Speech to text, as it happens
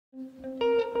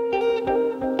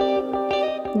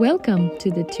Welcome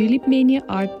to the Tulipmania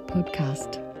Art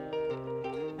Podcast.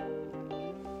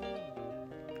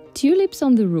 Tulips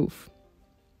on the roof.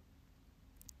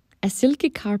 A silky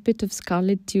carpet of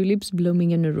scarlet tulips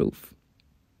blooming on a roof.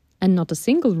 And not a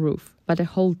single roof, but a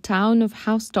whole town of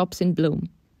housetops in bloom.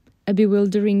 A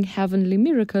bewildering heavenly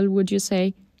miracle, would you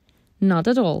say? Not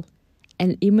at all.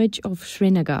 An image of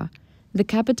Srinagar, the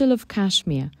capital of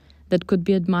Kashmir, that could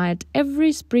be admired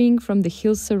every spring from the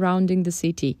hills surrounding the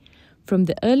city, from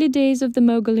the early days of the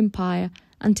Mughal Empire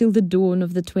until the dawn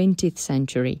of the 20th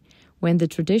century, when the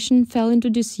tradition fell into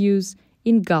disuse,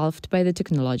 engulfed by the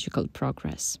technological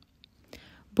progress.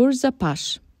 Burza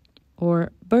Pash,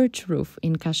 or birch roof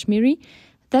in Kashmiri,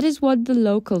 that is what the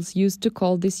locals used to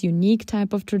call this unique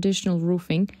type of traditional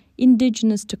roofing,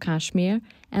 indigenous to Kashmir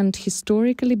and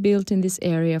historically built in this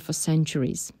area for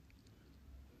centuries.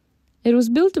 It was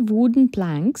built of wooden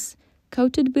planks,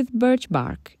 coated with birch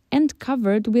bark, and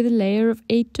covered with a layer of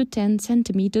 8 to 10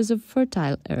 centimeters of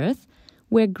fertile earth,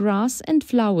 where grass and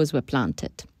flowers were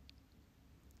planted.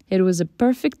 It was a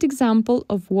perfect example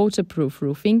of waterproof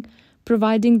roofing,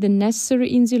 providing the necessary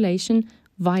insulation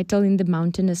vital in the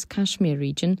mountainous Kashmir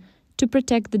region to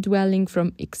protect the dwelling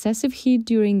from excessive heat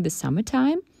during the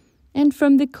summertime and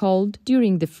from the cold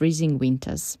during the freezing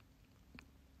winters.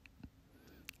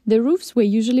 The roofs were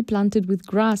usually planted with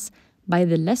grass by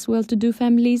the less well-to-do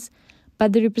families,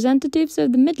 but the representatives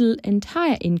of the middle and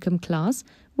higher income class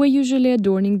were usually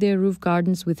adorning their roof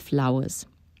gardens with flowers.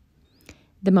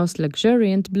 The most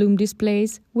luxuriant bloom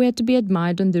displays were to be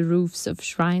admired on the roofs of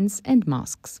shrines and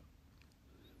mosques.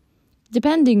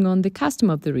 Depending on the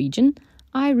custom of the region,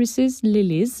 irises,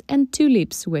 lilies, and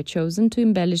tulips were chosen to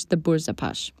embellish the Burza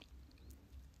Pash.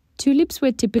 Tulips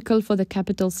were typical for the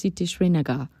capital city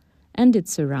Srinagar and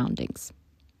its surroundings.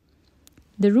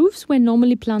 The roofs were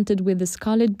normally planted with the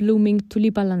scarlet blooming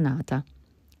Tulipmania,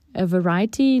 a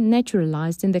variety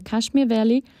naturalized in the Kashmir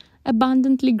Valley,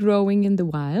 abundantly growing in the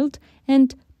wild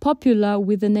and popular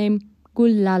with the name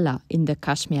Gullala in the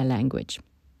Kashmir language.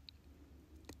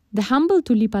 The humble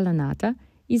Tulipmania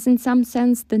is in some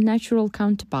sense the natural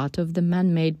counterpart of the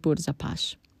man-made Burza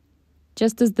Pash.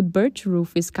 Just as the birch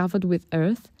roof is covered with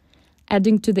earth,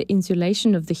 adding to the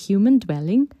insulation of the human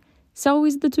dwelling, so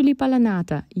is the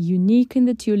Tulipmania unique in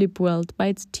the tulip world by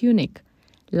its tunic,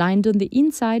 lined on the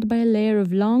inside by a layer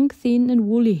of long, thin and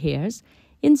woolly hairs,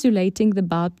 insulating the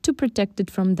bulb to protect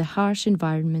it from the harsh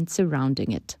environment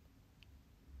surrounding it.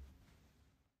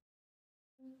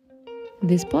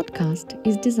 This podcast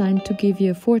is designed to give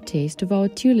you a foretaste of our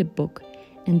tulip book,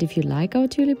 and if you like our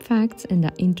tulip facts and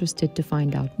are interested to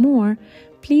find out more,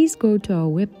 please go to our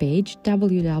webpage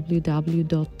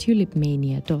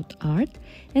www.tulipmania.art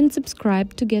and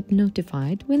subscribe to get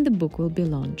notified when the book will be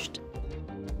launched.